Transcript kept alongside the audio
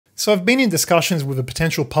So I've been in discussions with a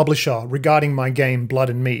potential publisher regarding my game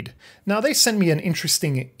Blood and Mead. Now they sent me an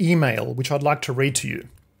interesting email which I'd like to read to you.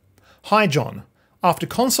 Hi John, after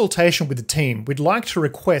consultation with the team, we'd like to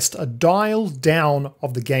request a dial down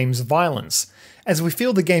of the game's violence, as we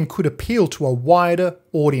feel the game could appeal to a wider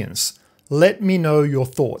audience. Let me know your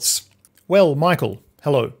thoughts. Well, Michael,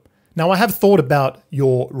 hello. Now I have thought about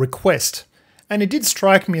your request, and it did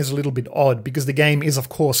strike me as a little bit odd because the game is of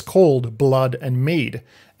course called Blood and Mead,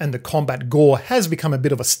 and the combat gore has become a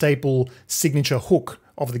bit of a staple signature hook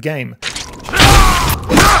of the game.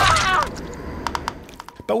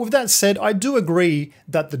 But with that said, I do agree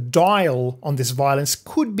that the dial on this violence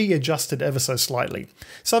could be adjusted ever so slightly.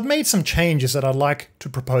 So I've made some changes that I'd like to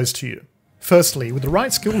propose to you. Firstly, with the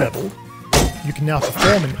right skill level, you can now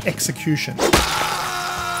perform an execution.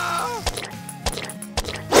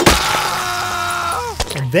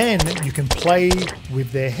 And then you can play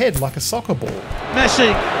with their head like a soccer ball.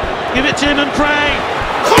 Messi, give it to him and pray.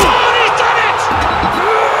 Oh, he's done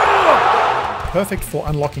it! Perfect for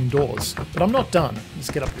unlocking doors. But I'm not done.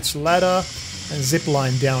 Let's get up this ladder and zip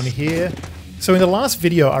line down here. So in the last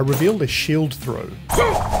video, I revealed a shield throw.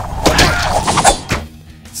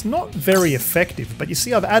 It's not very effective, but you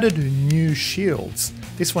see I've added new shields.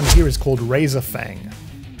 This one here is called Razor Fang.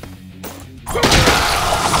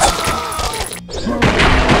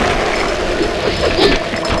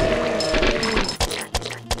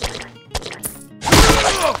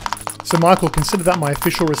 So Michael, consider that my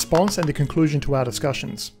official response and the conclusion to our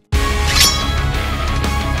discussions.